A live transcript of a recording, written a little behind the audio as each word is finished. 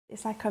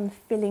It's like I'm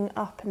filling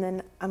up and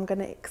then I'm going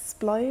to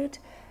explode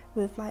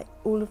with like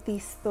all of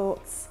these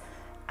thoughts,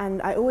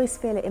 and I always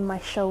feel it in my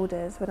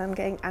shoulders when I'm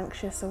getting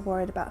anxious or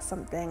worried about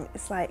something.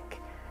 It's like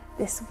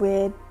this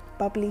weird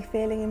bubbly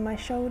feeling in my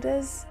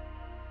shoulders.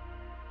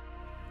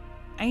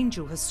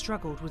 Angel has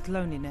struggled with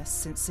loneliness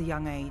since a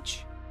young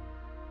age.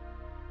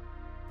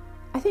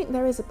 I think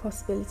there is a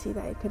possibility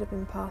that it could have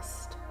been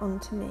passed on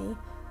to me,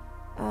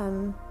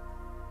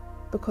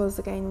 because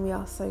again we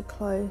are so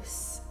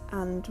close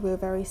and we're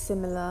very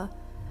similar.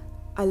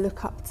 I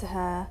look up to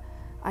her,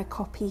 I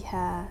copy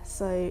her,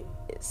 so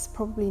it's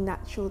probably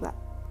natural that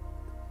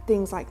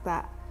things like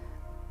that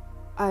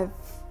I've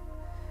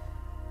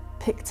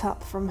picked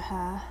up from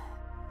her.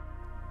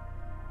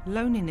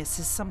 Loneliness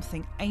is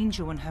something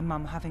Angel and her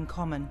mum have in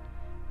common.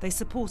 They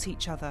support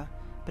each other,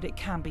 but it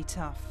can be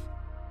tough.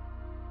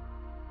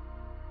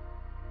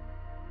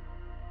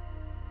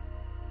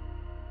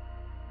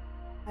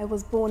 I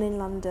was born in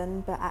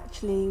London, but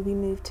actually we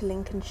moved to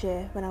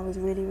Lincolnshire when I was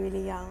really,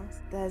 really young.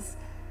 There's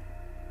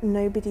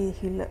nobody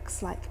who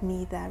looks like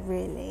me there,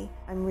 really.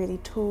 I'm really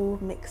tall,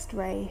 mixed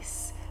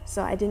race,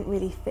 so I didn't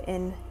really fit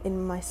in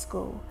my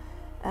school.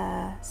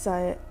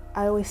 So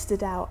I always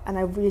stood out and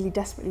I really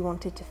desperately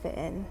wanted to fit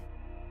in.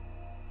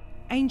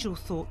 Angel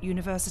thought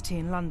university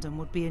in London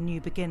would be a new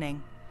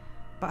beginning,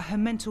 but her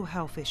mental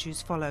health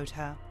issues followed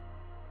her.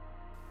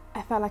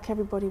 I felt like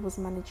everybody was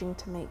managing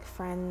to make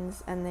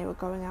friends and they were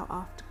going out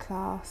after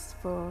class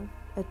for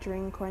a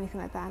drink or anything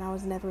like that, and I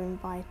was never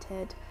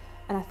invited,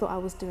 and I thought I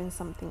was doing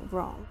something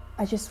wrong.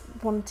 I just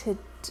wanted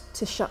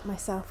to shut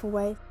myself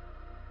away.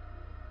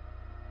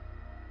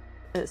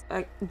 It's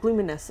like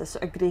gloominess, a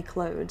sort of grey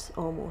cloud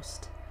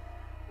almost,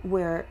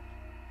 where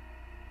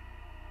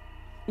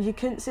you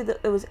couldn't say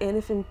that there was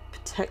anything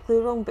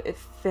particularly wrong, but it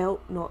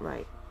felt not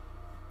right.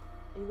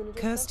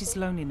 Kirsty's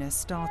loneliness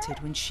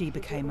started when she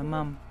became a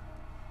mum.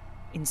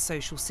 In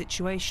social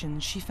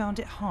situations, she found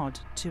it hard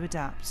to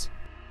adapt.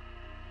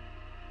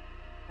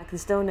 I can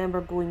still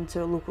remember going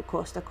to a local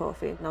Costa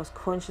coffee and I was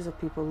conscious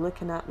of people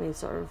looking at me,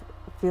 sort of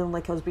feeling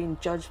like I was being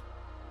judged.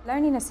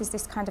 Loneliness is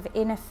this kind of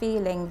inner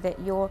feeling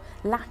that you're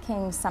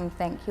lacking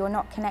something, you're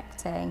not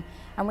connecting.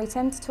 And we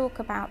tend to talk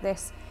about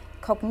this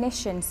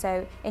cognition,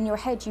 so in your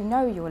head you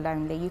know you're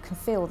lonely, you can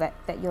feel that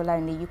you're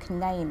lonely, you can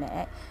name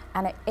it,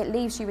 and it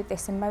leaves you with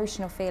this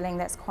emotional feeling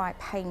that's quite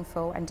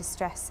painful and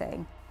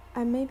distressing.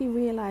 I maybe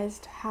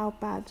realised how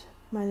bad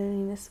my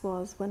loneliness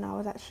was when I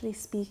was actually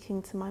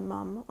speaking to my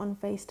mum on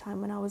FaceTime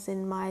when I was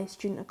in my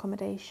student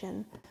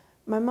accommodation.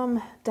 My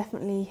mum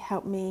definitely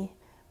helped me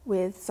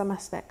with some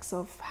aspects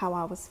of how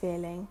I was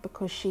feeling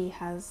because she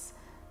has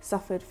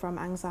suffered from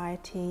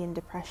anxiety and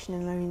depression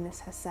and loneliness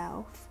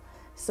herself.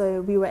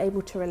 So we were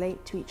able to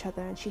relate to each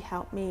other and she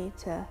helped me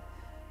to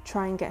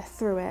try and get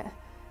through it.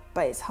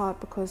 But it's hard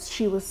because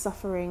she was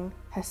suffering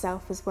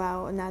herself as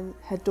well, and then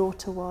her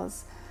daughter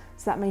was.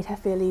 So that made her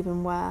feel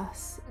even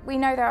worse. We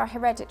know there are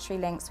hereditary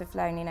links with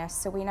loneliness,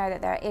 so we know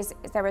that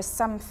there is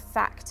some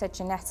factor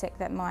genetic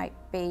that might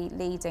be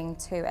leading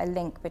to a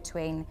link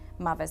between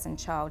mothers and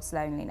child's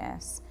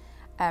loneliness.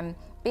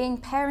 Being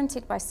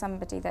parented by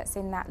somebody that's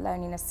in that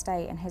loneliness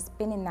state and has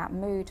been in that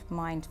mood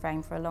mind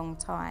frame for a long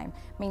time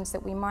means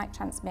that we might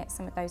transmit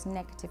some of those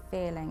negative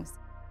feelings.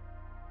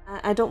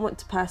 I don't want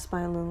to pass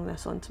my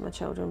loneliness on to my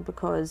children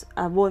because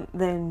I want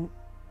them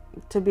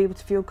to be able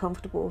to feel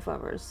comfortable with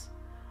others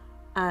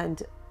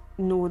and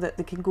know that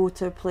they can go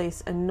to a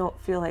place and not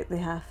feel like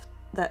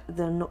that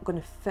they're not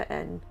going to fit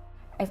in.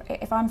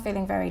 If I'm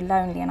feeling very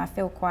lonely and I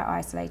feel quite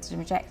isolated and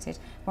rejected,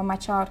 when my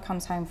child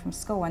comes home from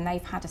school and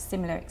they've had a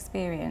similar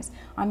experience,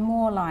 I'm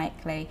more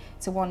likely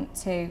to want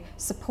to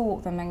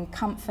support them and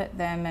comfort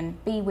them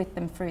and be with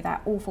them through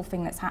that awful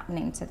thing that's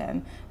happening to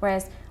them,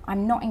 whereas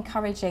I'm not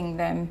encouraging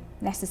them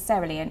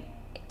necessarily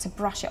to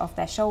brush it off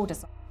their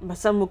shoulders. My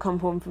son will come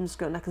home from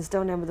school and I can still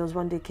remember there was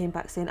one day he came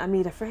back saying, "I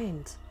made a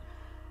friend."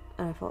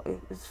 And I thought, it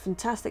was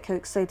fantastic how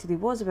excited he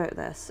was about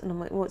this. And I'm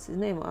like, "What's his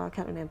name?" "Oh, I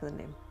can't remember the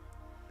name."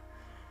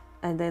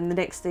 And then the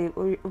next day,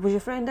 "Was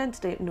your friend in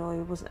today?" "No, he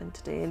wasn't in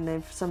today." And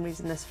then for some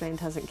reason this friend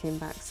hasn't came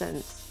back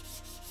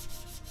since.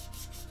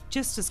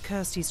 Just as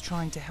Kirsty's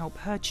trying to help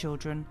her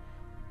children,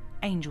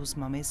 Angel's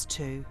mum is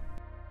too.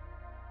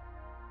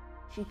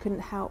 She couldn't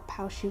help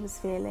how she was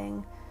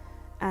feeling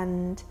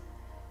and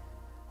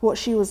what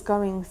she was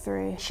going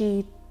through.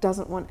 She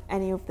doesn't want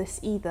any of this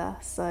either,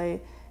 so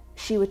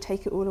she would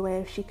take it all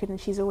away if she could,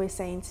 and she's always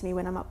saying to me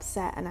when I'm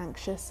upset and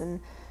anxious and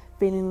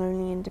feeling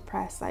lonely and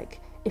depressed, like,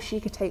 if she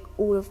could take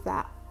all of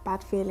that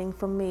bad feeling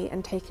from me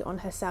and take it on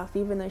herself,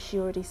 even though she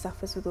already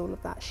suffers with all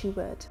of that, she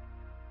would.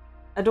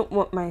 I don't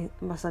want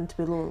my son to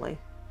be lonely.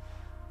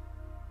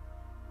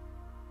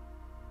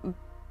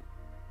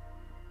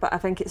 But I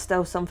think it's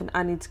still something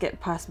I need to get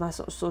past my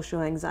sort of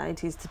social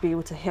anxieties to be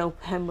able to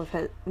help him with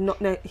his,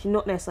 not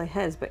necessarily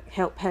his, but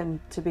help him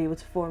to be able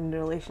to form the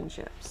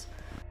relationships.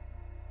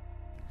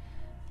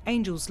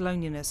 Angel's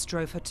loneliness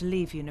drove her to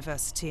leave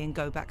university and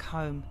go back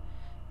home.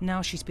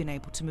 Now she's been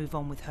able to move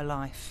on with her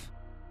life.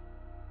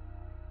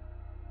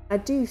 I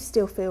do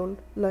still feel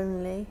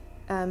lonely.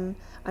 I'm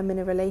in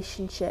a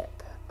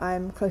relationship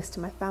I'm close to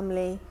my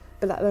family,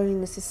 but that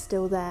loneliness is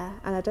still there,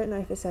 and I don't know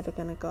if it's ever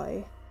going to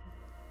go.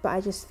 But I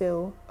just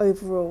feel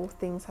overall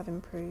things have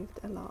improved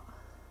a lot.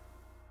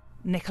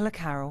 Nichola,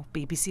 Carroll,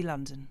 BBC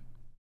London.